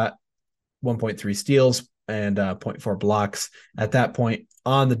he got 1.3 steals and 0.4 blocks. At that point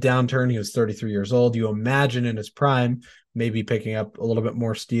on the downturn, he was 33 years old. You imagine in his prime, maybe picking up a little bit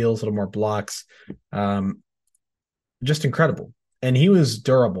more steals, a little more blocks. Just incredible. And he was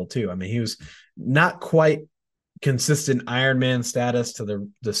durable too. I mean, he was not quite consistent Iron Man status to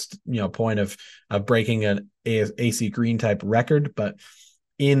the point of breaking an AC Green type record, but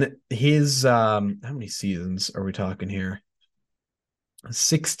in his how many seasons are we talking here?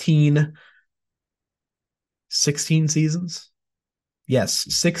 16 seasons?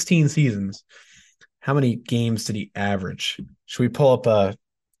 Yes, 16 seasons. How many games did he average? Should we pull up a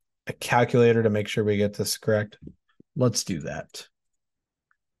calculator to make sure we get this correct? Let's do that.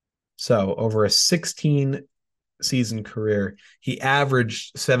 So over a 16 season career, he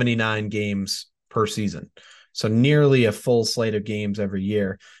averaged 79 games per season. So nearly a full slate of games every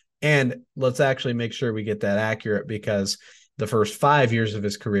year. And let's actually make sure we get that accurate, because the first 5 years of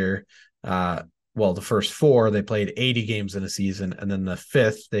his career, the first 4, they played 80 games in a season. And then the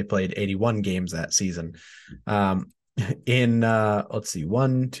 5th, they played 81 games that season. in let's see,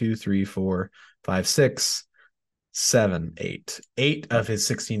 one, two, three, four, five, six, seven, eight. 8 of his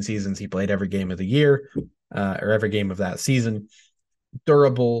 16 seasons, he played every game of the year, or every game of that season.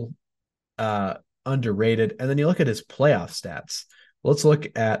 Durable, uh, underrated. And then you look at his playoff stats. Let's look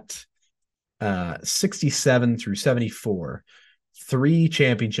at 67 through 74, 3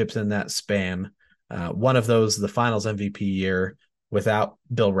 championships in that span. One of those, the Finals MVP year, without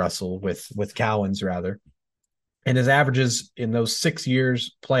Bill Russell, with Cowens rather. And his averages in those 6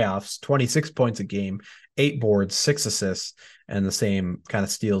 years playoffs: 26 points a game, 8 boards, 6 assists, and the same kind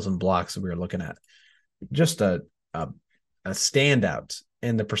of steals and blocks that we were looking at. Just a, a standout.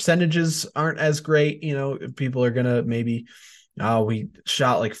 And the percentages aren't as great. People are gonna maybe, oh, we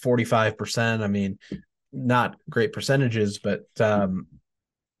shot like 45%. I mean, not great percentages, but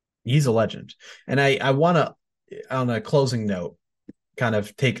he's a legend. And I want to, on a closing note, kind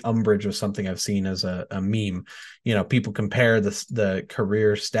of take umbrage with something I've seen as a meme. People compare the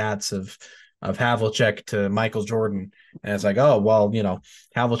career stats of Havlicek to Michael Jordan, and it's like, oh well,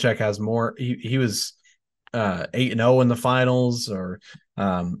 Havlicek has more. He was 8-0 in the finals, or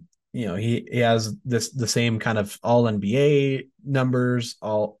he has the same kind of all NBA numbers,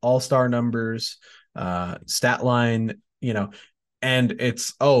 all star numbers, stat line, and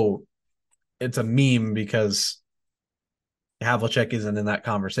it's a meme because Havlicek isn't in that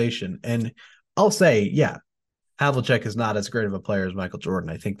conversation. And I'll say, yeah, Havlicek is not as great of a player as Michael Jordan.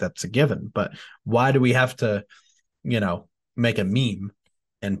 I think that's a given. But why do we have to, make a meme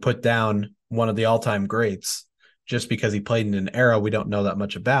and put down one of the all-time greats just because he played in an era we don't know that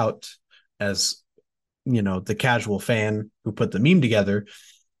much about, as the casual fan who put the meme together,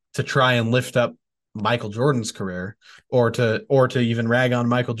 to try and lift up Michael Jordan's career, or to even rag on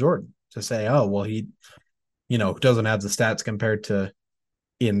Michael Jordan, to say, oh well, he doesn't have the stats compared to,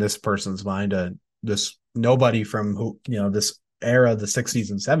 in this person's mind, this nobody from this era, the 60s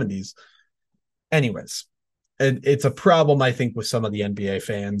and 70s. Anyways, it's a problem, I think, with some of the NBA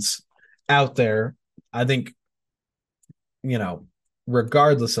fans out there. I think,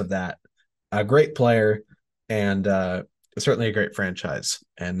 regardless of that, a great player, and certainly a great franchise.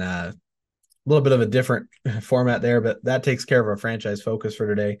 And a little bit of a different format there, but that takes care of our franchise focus for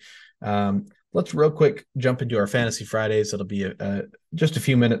today. Let's real quick jump into our Fantasy Fridays. It'll be just a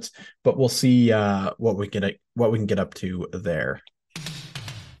few minutes, but we'll see what we can get up to there.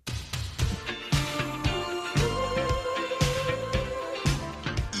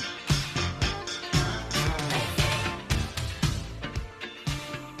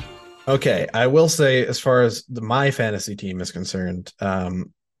 Okay, I will say, as far as my fantasy team is concerned,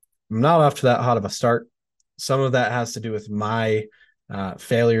 I'm not off to that hot of a start. Some of that has to do with my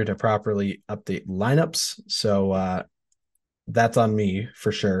failure to properly update lineups. So that's on me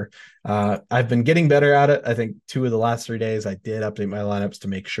for sure. I've been getting better at it. I think 2 of the last 3 days I did update my lineups to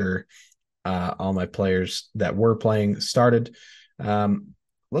make sure all my players that were playing started.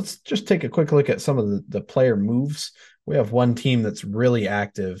 Let's just take a quick look at some of the player moves. We have one team that's really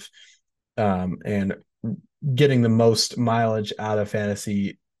active, and getting the most mileage out of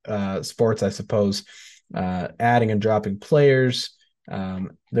fantasy sports, I suppose, adding and dropping players.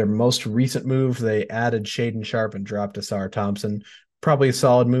 Their most recent move, they added Shaden Sharp and dropped Asar Thompson. Probably a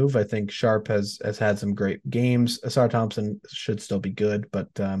solid move. I think Sharp has had some great games. Asar Thompson should still be good, but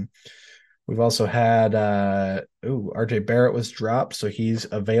we've also had RJ Barrett was dropped, so he's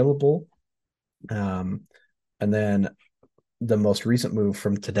available. And then the most recent move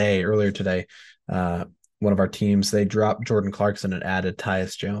from earlier today, one of our teams, they dropped Jordan Clarkson and added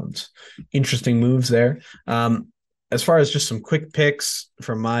Tyus Jones. Interesting moves there. As far as just some quick picks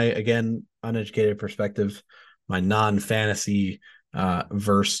from my, again, uneducated perspective, my non-fantasy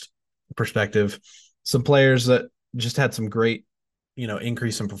versed perspective, some players that just had some great,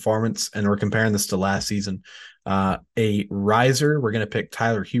 increase in performance, and we're comparing this to last season. A riser, we're going to pick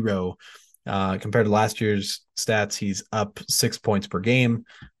Tyler Hero. Compared to last year's stats, he's up 6 points per game.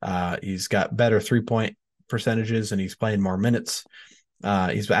 He's got better 3-point percentages, and he's playing more minutes.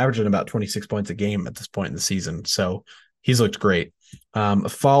 He's averaging about 26 points a game at this point in the season, so he's looked great.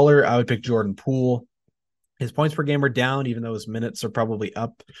 Faller, I would pick Jordan Poole. His points per game are down, even though his minutes are probably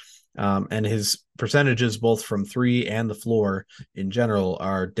up. And his percentages, both from three and the floor in general,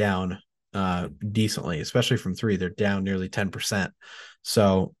 are down decently, especially from three. They're down nearly 10%.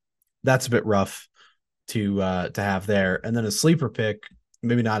 So that's a bit rough to have there. And then a sleeper pick,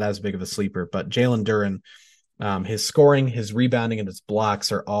 maybe not as big of a sleeper, but Jalen Duren. His scoring, his rebounding, and his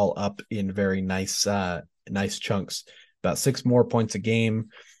blocks are all up in very nice chunks. About 6 more points a game,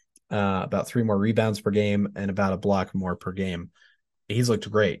 about 3 more rebounds per game, and about a block more per game. He's looked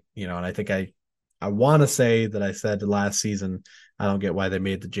great, and I think I want to say that I said last season, I don't get why they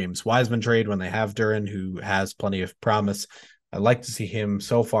made the James Wiseman trade when they have Duran, who has plenty of promise. I'd like to see him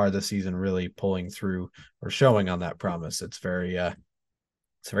so far this season really pulling through or showing on that promise. It's very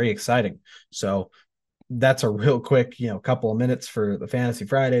exciting. So that's a real quick, couple of minutes for the Fantasy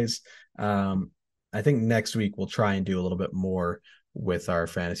Fridays. Um, I think next week we'll try and do a little bit more with our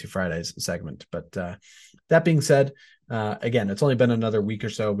Fantasy Fridays segment. But that being said, again, it's only been another week or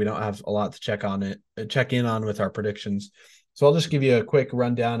so. We don't have a lot to check in on with our predictions. So I'll just give you a quick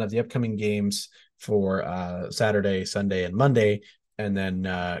rundown of the upcoming games for Saturday, Sunday, and Monday, and then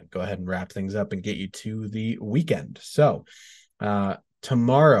go ahead and wrap things up and get you to the weekend. So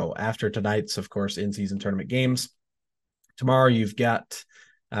tomorrow, after tonight's, of course, in-season tournament games, tomorrow you've got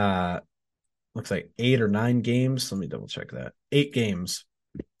looks like 8 or 9 games. Let me double check that. 8 games.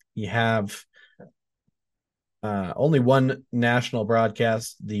 You have only one national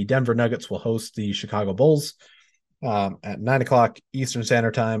broadcast. The Denver Nuggets will host the Chicago Bulls at 9 o'clock Eastern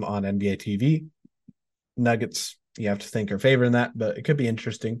Standard Time on NBA TV. Nuggets, you have to think, are favoring that, but it could be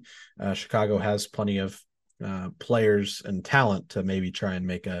interesting. Chicago has plenty of players and talent to maybe try and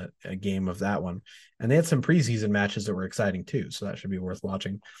make a game of that one. And they had some preseason matches that were exciting too, so that should be worth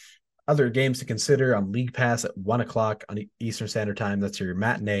watching. Other games to consider on League Pass at 1 o'clock on Eastern Standard Time. That's your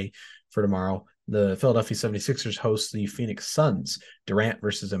matinee for tomorrow. The Philadelphia 76ers host the Phoenix Suns. Durant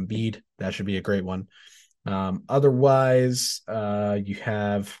versus Embiid. That should be a great one. Otherwise, you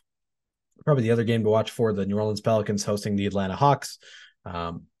have probably the other game to watch for the New Orleans Pelicans hosting the Atlanta Hawks.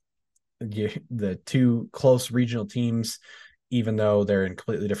 The two close regional teams, even though they're in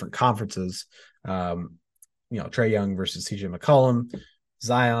completely different conferences. Trae Young versus CJ McCollum,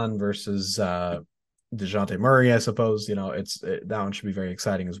 Zion versus DeJounte Murray, I suppose. That one should be very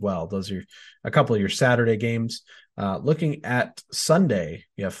exciting as well. Those are a couple of your Saturday games. Looking at Sunday,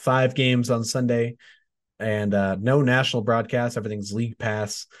 you have 5 games on Sunday and no national broadcast. Everything's League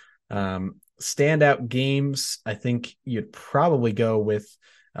Pass. Standout games, I think you'd probably go with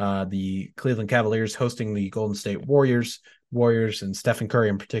the Cleveland Cavaliers hosting the Golden State Warriors. Warriors and Stephen Curry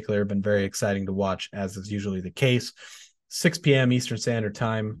in particular have been very exciting to watch, as is usually the case. 6 p.m. Eastern Standard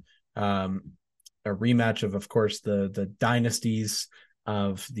Time. A rematch of course, the dynasties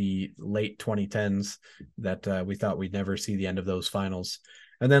of the late 2010s that we thought we'd never see the end of those finals.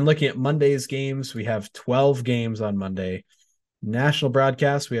 And then looking at Monday's games, we have 12 games on Monday. National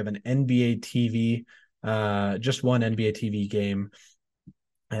broadcast, we have an NBA TV, just one NBA TV game.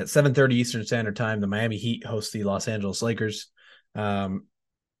 At 7:30 Eastern Standard Time, the Miami Heat host the Los Angeles Lakers. It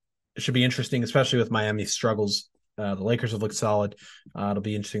should be interesting, especially with Miami's struggles. The Lakers have looked solid. It'll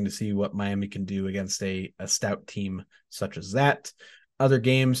be interesting to see what Miami can do against a stout team such as that. Other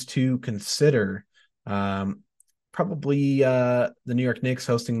games to consider, probably the New York Knicks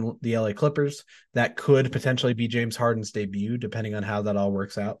hosting the LA Clippers. That could potentially be James Harden's debut, depending on how that all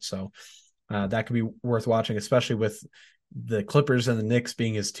works out. So that could be worth watching, especially with the Clippers and the Knicks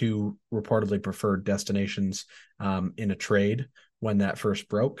being his two reportedly preferred destinations in a trade when that first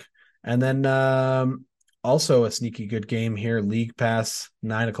broke. And then also a sneaky good game here, League Pass,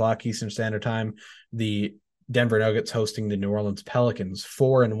 9 o'clock Eastern Standard Time. The Denver Nuggets hosting the New Orleans Pelicans.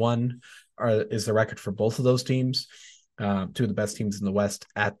 4-1 is the record for both of those teams. Two of the best teams in the West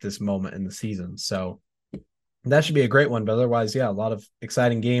at this moment in the season. So that should be a great one. But otherwise, yeah, a lot of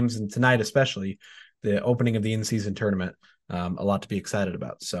exciting games. And tonight, especially, the opening of the in-season tournament, a lot to be excited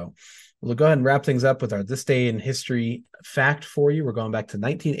about. So we'll go ahead and wrap things up with our This Day in History fact for you. We're going back to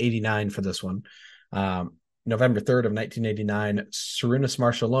 1989 for this one. November 3rd of 1989, Sarunas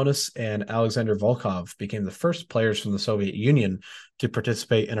Marciulionis and Alexander Volkov became the first players from the Soviet Union to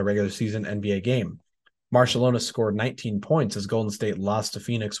participate in a regular season NBA game. Marciulionis scored 19 points as Golden State lost to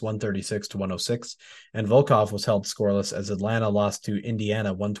Phoenix 136-106, and Volkov was held scoreless as Atlanta lost to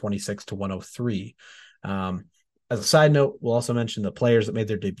Indiana 126-103. As a side note, we'll also mention the players that made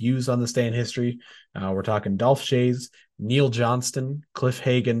their debuts on This Day in History. We're talking Dolph Schayes, Neil Johnston, Cliff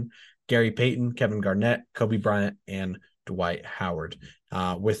Hagan, Gary Payton, Kevin Garnett, Kobe Bryant, and Dwight Howard.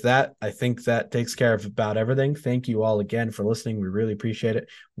 With that, I think that takes care of about everything. Thank you all again for listening. We really appreciate it.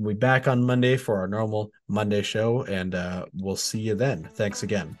 We'll be back on Monday for our normal Monday show, and we'll see you then. Thanks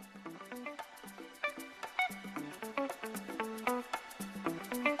again.